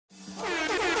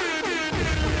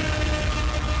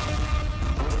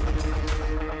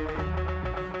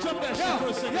shit for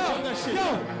a second. Hold that shit. Yo,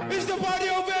 is the party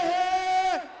over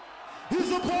here? Is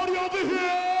the party over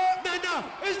here? No,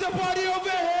 is the party over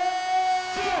here?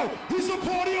 Yo, is the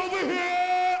party over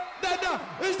here? No,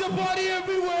 is the party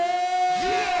everywhere?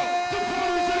 Yeah, the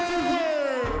party's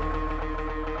everywhere.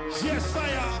 Yes, I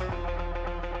am.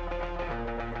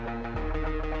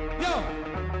 Yo,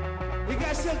 you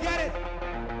guys still got it?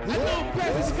 I know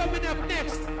Breath is coming up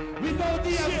next. We go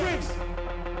Diafrix.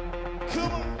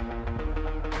 Come on.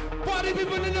 Party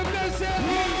people in the place say, oh!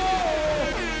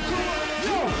 Come on.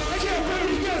 Yo, I can't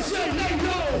really get say they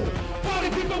know. Party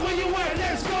people where you at,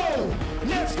 let's go.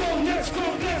 Let's go, let's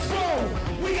go, let's go.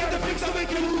 We got the fix to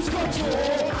make you lose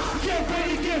control. Get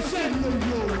ready, get set, yo.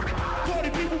 Party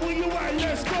people where you at,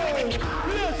 let's go.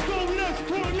 Let's go, let's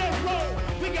go, let's go.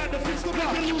 We got the fix to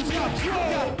make you lose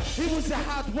control. It was a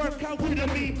hard workout with a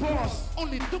mean boss.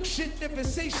 Only took shit, never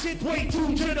say shit, way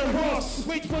too generous.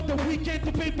 Wait for the weekend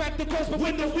to pay back the cost, but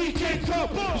when the weekend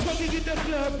comes, smoking in the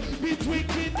club, be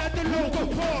drinking at the local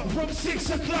pub from 6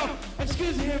 o'clock.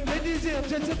 Excuse me, ladies and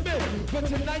gentlemen, but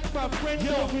tonight my friend,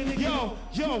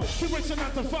 Yo, he works a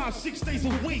 9 to 5, 6 days a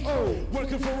week.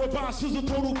 Working for a boss who's a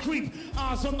total creep.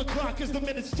 Eyes on the clock as the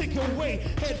minutes tick away.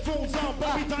 Headphones on,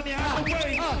 Bobby Donnie out the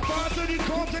way. 5:30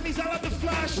 calls and he's out of the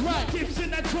flash. Tips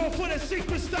in that drawer for that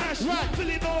secret stash.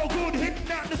 Feeling all good,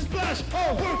 hitting out the splash.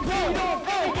 We're paid off,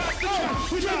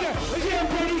 we got the get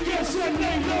ready, get set,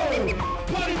 lay low.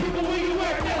 Party people where you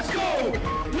at, let's go.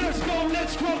 Let's go,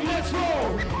 let's crunk, let's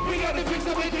roll. We got the fix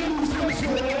to make you lose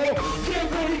control.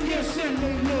 Get ready, get set,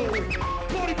 lay low.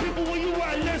 Party people where you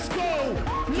at, let's go.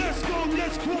 Let's go,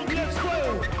 let's crunk, let's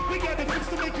roll. We got the fix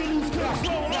to make you lose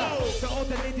control. The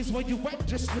older ladies where you at,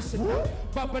 just listen up.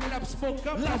 Bubble up, smoke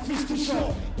up, life is too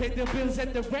short. Pay the bills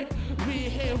and the rent, we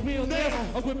here real deal.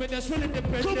 A women that's really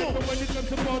independent, but when it comes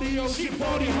to party, oh, she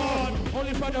party hard.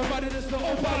 Only for the body that's the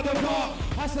old by the bar.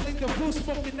 Hustling the food,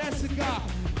 smoking that cigar.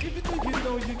 Even though you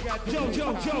know you got the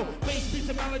Yo, bass beats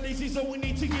and melodies is all we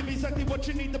need to give exactly what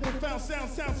you need. The profound sound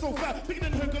so fat, bigger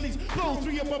than Hercules. Blow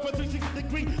 3 above a 360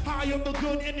 degree, high on the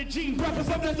good energy. Rappers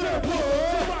of the third world,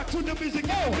 so rock to the music,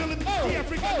 feeling the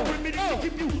Diafrix, the remedy to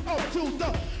keep you up to the.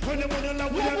 One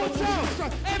more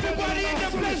time, everybody in the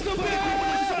place to be.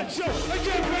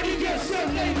 Get ready, get set,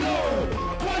 lay low.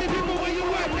 Party people where you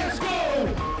at, let's go.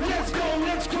 Let's go,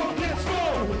 let's go, let's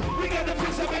go. We got the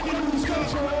fix to make you lose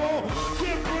control.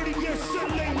 Get ready, get set,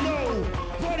 lay low.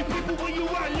 Party people where you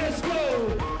at, let's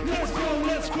go. Let's go,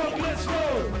 let's go, let's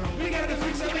go. We got the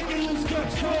fix to make you lose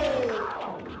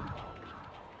control.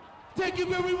 Thank you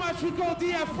very much. We call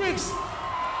Diafrix.